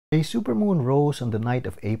A supermoon rose on the night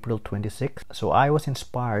of April 26, so I was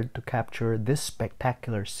inspired to capture this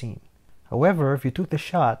spectacular scene. However, if you took the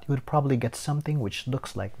shot, you would probably get something which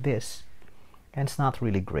looks like this, and it's not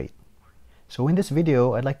really great. So in this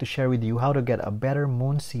video, I'd like to share with you how to get a better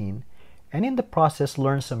moon scene, and in the process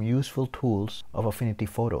learn some useful tools of Affinity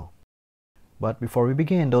Photo. But before we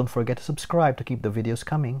begin, don't forget to subscribe to keep the videos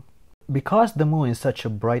coming. Because the moon is such a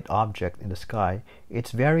bright object in the sky,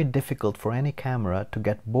 it's very difficult for any camera to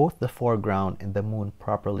get both the foreground and the moon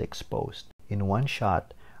properly exposed in one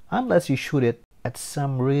shot unless you shoot it at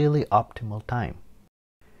some really optimal time.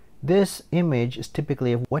 This image is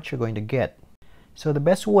typically what you're going to get. So the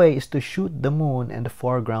best way is to shoot the moon and the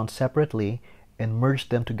foreground separately and merge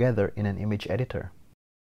them together in an image editor.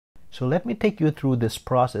 So let me take you through this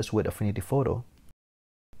process with Affinity Photo.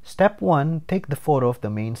 Step 1. Take the photo of the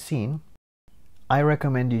main scene. I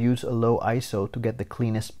recommend you use a low ISO to get the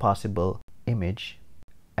cleanest possible image.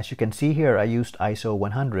 As you can see here, I used ISO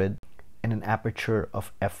 100 and an aperture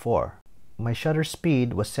of f4. My shutter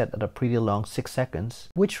speed was set at a pretty long 6 seconds,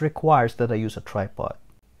 which requires that I use a tripod.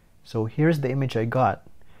 So here's the image I got,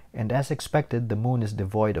 and as expected, the moon is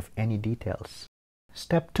devoid of any details.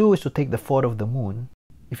 Step 2 is to take the photo of the moon.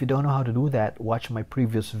 If you don't know how to do that, watch my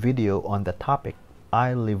previous video on the topic.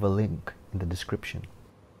 I'll leave a link in the description.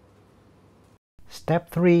 Step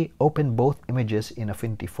 3. Open both images in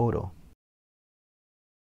Affinity Photo.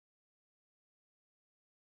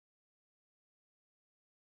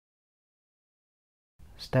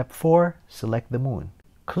 Step 4. Select the moon.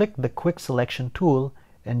 Click the Quick Selection tool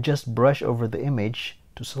and just brush over the image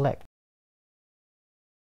to select.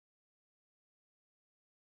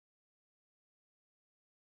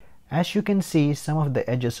 As you can see, some of the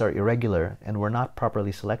edges are irregular and were not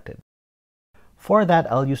properly selected. For that,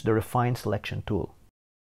 I'll use the Refine Selection tool.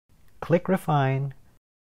 Click Refine,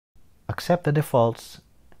 accept the defaults,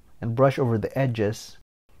 and brush over the edges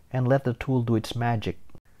and let the tool do its magic,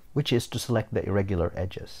 which is to select the irregular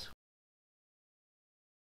edges.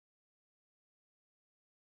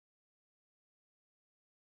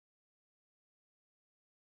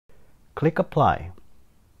 Click Apply.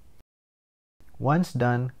 Once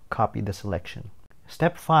done, copy the selection.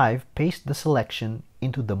 Step 5. Paste the selection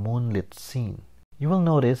into the moonlit scene. You will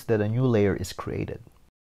notice that a new layer is created.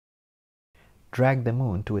 Drag the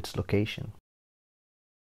moon to its location.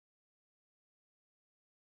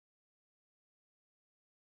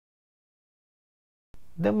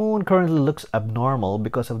 The moon currently looks abnormal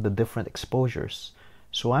because of the different exposures,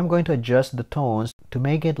 so I'm going to adjust the tones to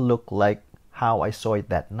make it look like how I saw it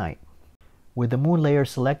that night. With the moon layer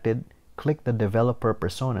selected, click the Developer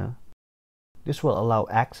persona. This will allow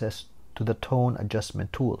access to the tone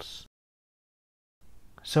adjustment tools.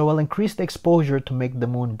 So I'll increase the exposure to make the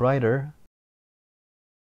moon brighter,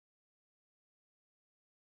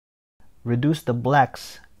 reduce the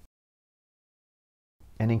blacks,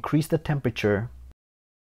 and increase the temperature,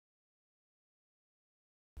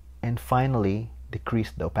 and finally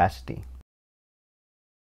decrease the opacity.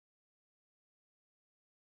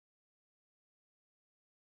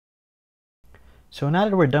 So now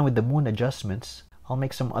that we're done with the moon adjustments, I'll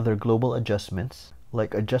make some other global adjustments,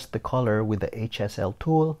 like adjust the color with the HSL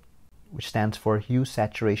tool, which stands for Hue,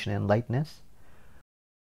 Saturation, and Lightness.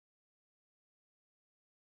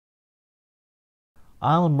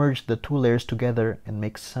 I'll merge the two layers together and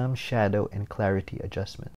make some shadow and clarity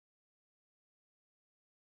adjustments.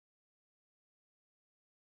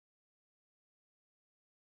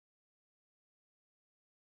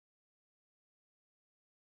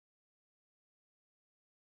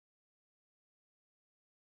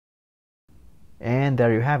 And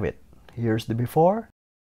there you have it. Here's the before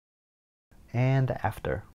and the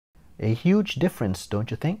after. A huge difference, don't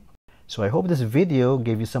you think? So I hope this video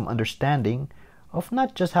gave you some understanding of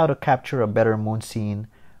not just how to capture a better moon scene,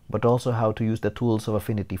 but also how to use the tools of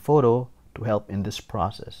Affinity Photo to help in this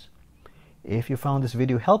process. If you found this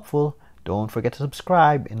video helpful, don't forget to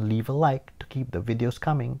subscribe and leave a like to keep the videos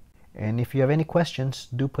coming. And if you have any questions,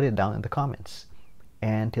 do put it down in the comments.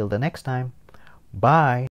 And till the next time, bye!